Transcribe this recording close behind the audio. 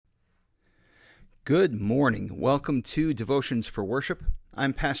Good morning. Welcome to Devotions for Worship.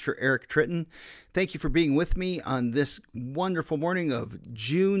 I'm Pastor Eric Tritton. Thank you for being with me on this wonderful morning of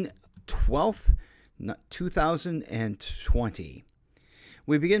June 12th, 2020.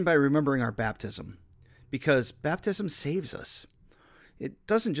 We begin by remembering our baptism because baptism saves us. It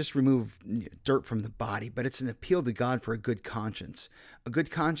doesn't just remove dirt from the body, but it's an appeal to God for a good conscience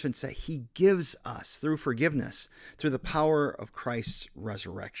that He gives us through forgiveness, through the power of Christ's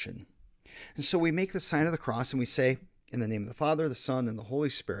resurrection. And so we make the sign of the cross and we say, in the name of the Father, the Son, and the Holy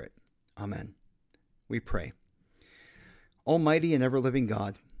Spirit, Amen. We pray. Almighty and ever-living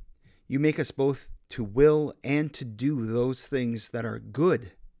God, you make us both to will and to do those things that are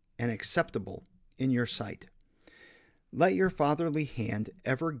good and acceptable in your sight. Let your fatherly hand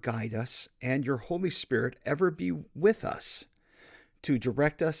ever guide us and your Holy Spirit ever be with us to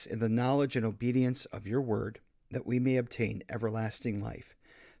direct us in the knowledge and obedience of your word, that we may obtain everlasting life.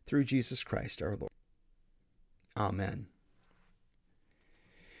 Through Jesus Christ our Lord. Amen.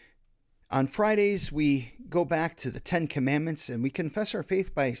 On Fridays, we go back to the Ten Commandments and we confess our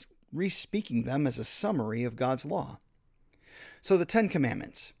faith by re-speaking them as a summary of God's law. So the Ten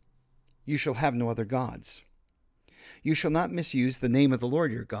Commandments: you shall have no other gods. You shall not misuse the name of the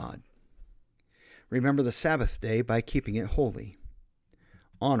Lord your God. Remember the Sabbath day by keeping it holy.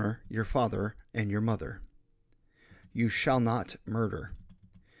 Honor your father and your mother. You shall not murder.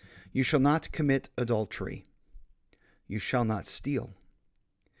 You shall not commit adultery. You shall not steal.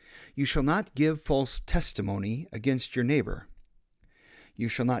 You shall not give false testimony against your neighbor. You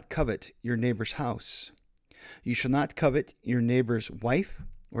shall not covet your neighbor's house. You shall not covet your neighbor's wife,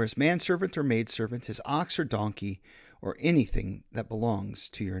 or his manservant or maidservant, his ox or donkey, or anything that belongs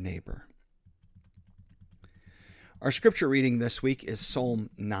to your neighbor. Our scripture reading this week is Psalm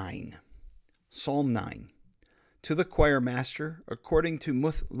 9. Psalm 9. To the choir master, according to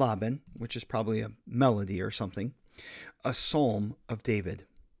Muth-labben, which is probably a melody or something, a psalm of David.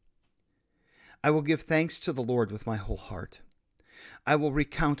 I will give thanks to the Lord with my whole heart. I will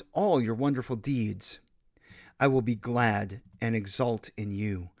recount all your wonderful deeds. I will be glad and exult in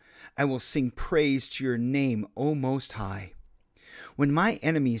you. I will sing praise to your name, O Most High. When my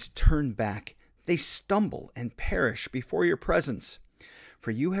enemies turn back, they stumble and perish before your presence,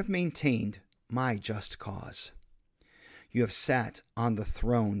 for you have maintained my just cause. You have sat on the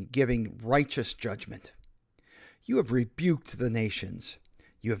throne, giving righteous judgment. You have rebuked the nations.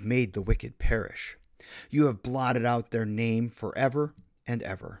 You have made the wicked perish. You have blotted out their name forever and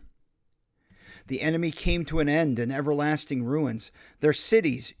ever. The enemy came to an end in everlasting ruins. Their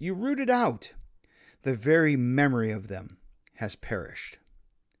cities you rooted out. The very memory of them has perished.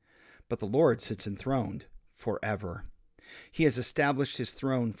 But the Lord sits enthroned forever. He has established his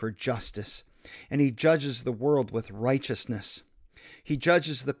throne for justice, and he judges the world with righteousness. He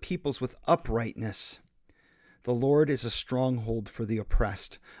judges the peoples with uprightness. The Lord is a stronghold for the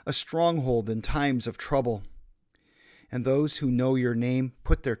oppressed, a stronghold in times of trouble. And those who know your name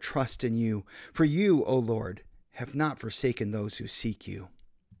put their trust in you. For you, O Lord, have not forsaken those who seek you.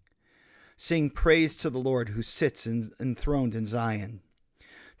 Sing praise to the Lord who sits enthroned in Zion.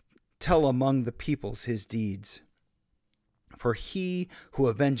 Tell among the peoples his deeds. For he who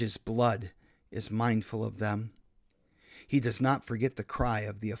avenges blood is mindful of them. He does not forget the cry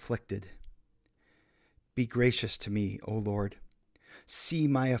of the afflicted. Be gracious to me, O Lord. See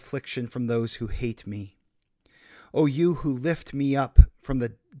my affliction from those who hate me. O you who lift me up from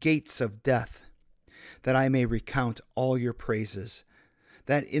the gates of death, that I may recount all your praises,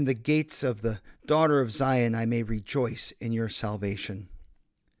 that in the gates of the daughter of Zion I may rejoice in your salvation.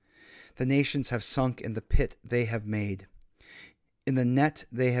 The nations have sunk in the pit they have made. In the net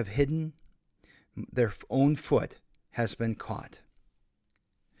they have hidden, their own foot has been caught.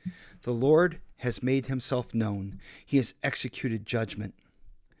 The Lord has made himself known. He has executed judgment.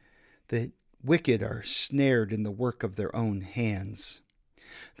 The wicked are snared in the work of their own hands.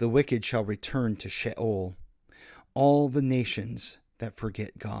 The wicked shall return to Sheol, all the nations that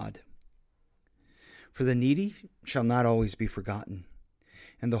forget God. For the needy shall not always be forgotten,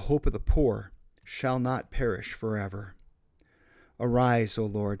 and the hope of the poor shall not perish forever. Arise, O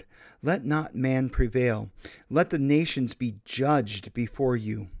Lord, let not man prevail. Let the nations be judged before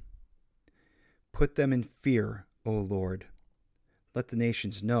you. Put them in fear, O Lord. Let the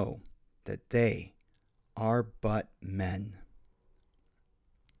nations know that they are but men.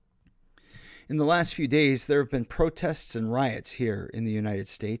 In the last few days, there have been protests and riots here in the United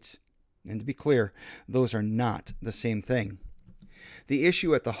States. And to be clear, those are not the same thing. The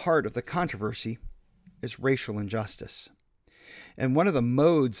issue at the heart of the controversy is racial injustice. And one of the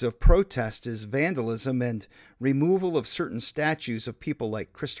modes of protest is vandalism and removal of certain statues of people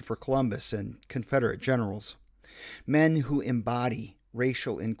like Christopher Columbus and Confederate generals, men who embody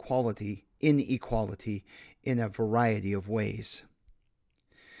racial inequality in a variety of ways.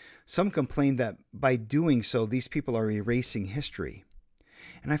 Some complain that by doing so, these people are erasing history.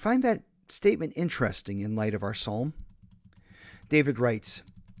 And I find that statement interesting in light of our psalm. David writes,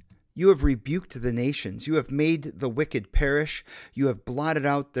 "You have rebuked the nations. You have made the wicked perish. You have blotted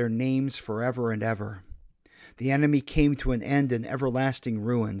out their names forever and ever. The enemy came to an end in everlasting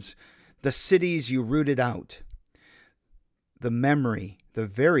ruins. The cities you rooted out. The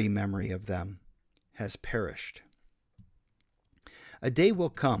very memory of them has perished." A day will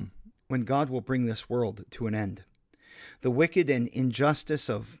come when God will bring this world to an end. The wicked and injustice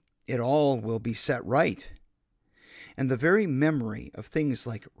of it all will be set right. And the very memory of things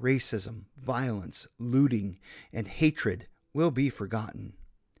like racism, violence, looting, and hatred will be forgotten.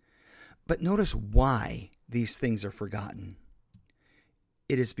 But notice why these things are forgotten.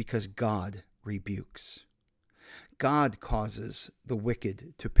 It is because God rebukes. God causes the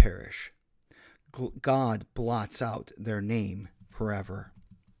wicked to perish. God blots out their name forever.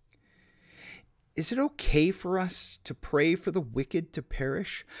 Is it okay for us to pray for the wicked to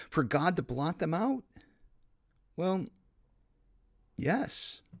perish, for God to blot them out? Well,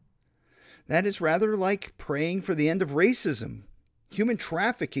 yes. That is rather like praying for the end of racism, human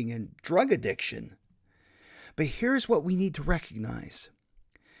trafficking, and drug addiction. But here's what we need to recognize: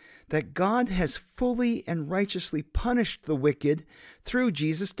 that God has fully and righteously punished the wicked through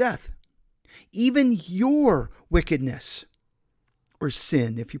Jesus' death. Even your wickedness, or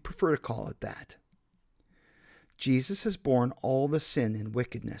sin, if you prefer to call it that. Jesus has borne all the sin and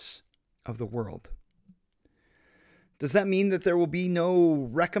wickedness of the world. Does that mean that there will be no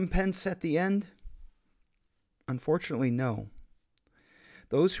recompense at the end? Unfortunately, no.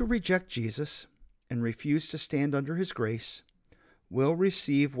 Those who reject Jesus and refuse to stand under his grace will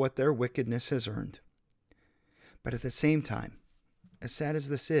receive what their wickedness has earned. But at the same time, as sad as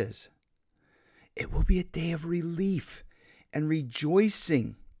this is, it will be a day of relief and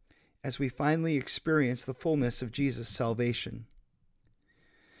rejoicing as we finally experience the fullness of Jesus' salvation.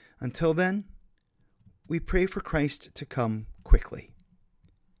 Until then, we pray for Christ to come quickly,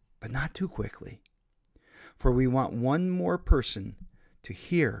 but not too quickly, for we want one more person to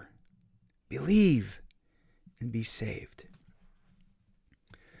hear, believe, and be saved.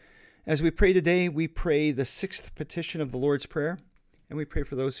 As we pray today, we pray the sixth petition of the Lord's Prayer, and we pray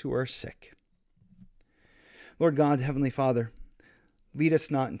for those who are sick. Lord God, Heavenly Father, lead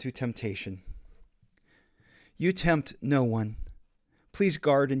us not into temptation. You tempt no one. Please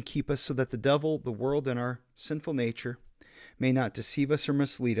guard and keep us so that the devil, the world, and our sinful nature may not deceive us or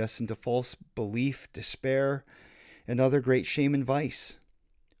mislead us into false belief, despair, and other great shame and vice.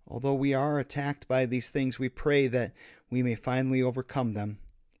 Although we are attacked by these things, we pray that we may finally overcome them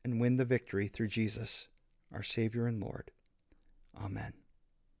and win the victory through Jesus, our Savior and Lord. Amen.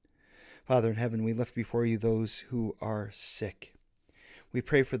 Father in heaven, we lift before you those who are sick. We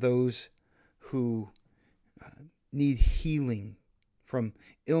pray for those who need healing from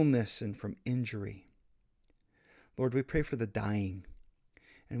illness and from injury. Lord, we pray for the dying.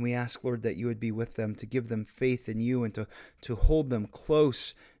 And we ask, Lord, that you would be with them, to give them faith in you and to hold them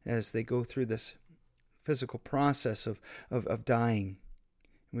close as they go through this physical process of dying.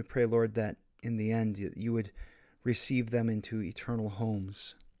 And we pray, Lord, that in the end you would receive them into eternal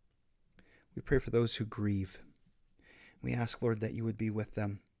homes. We pray for those who grieve. We ask, Lord, that you would be with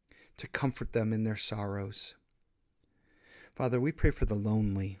them, to comfort them in their sorrows. Father, we pray for the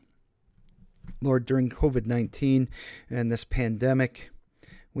lonely. Lord, during COVID-19 and this pandemic,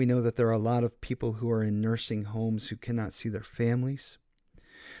 we know that there are a lot of people who are in nursing homes who cannot see their families,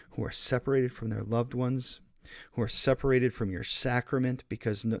 who are separated from their loved ones, who are separated from your sacrament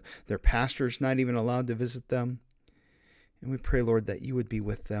because their pastor is not even allowed to visit them. And we pray, Lord, that you would be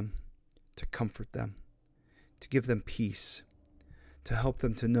with them, to comfort them, to give them peace, to help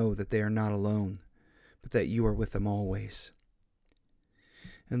them to know that they are not alone, but that you are with them always.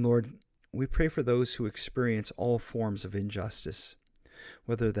 And Lord, we pray for those who experience all forms of injustice,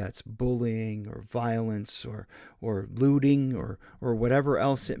 whether that's bullying or violence or looting or whatever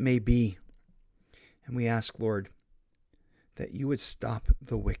else it may be. And we ask, Lord, that you would stop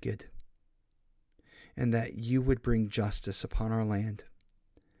the wicked and that you would bring justice upon our land,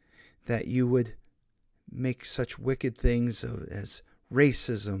 that you would make such wicked things as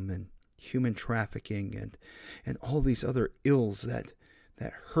racism and human trafficking and all these other ills that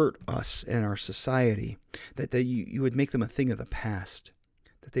hurt us and our society, that you would make them a thing of the past,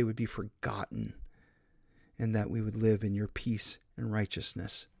 that they would be forgotten, and that we would live in your peace and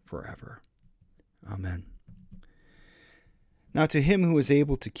righteousness forever. Amen. Now to him who is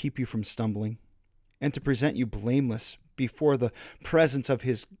able to keep you from stumbling and to present you blameless before the presence of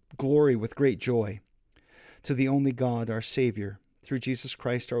his glory with great joy, to the only God, our Savior, through Jesus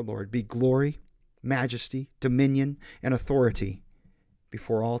Christ our Lord, be glory, majesty, dominion, and authority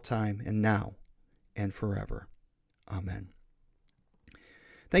before all time and now and forever. Amen.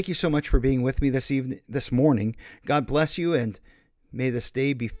 Thank you so much for being with me this morning. God bless you, and may this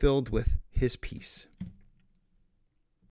day be filled with his peace.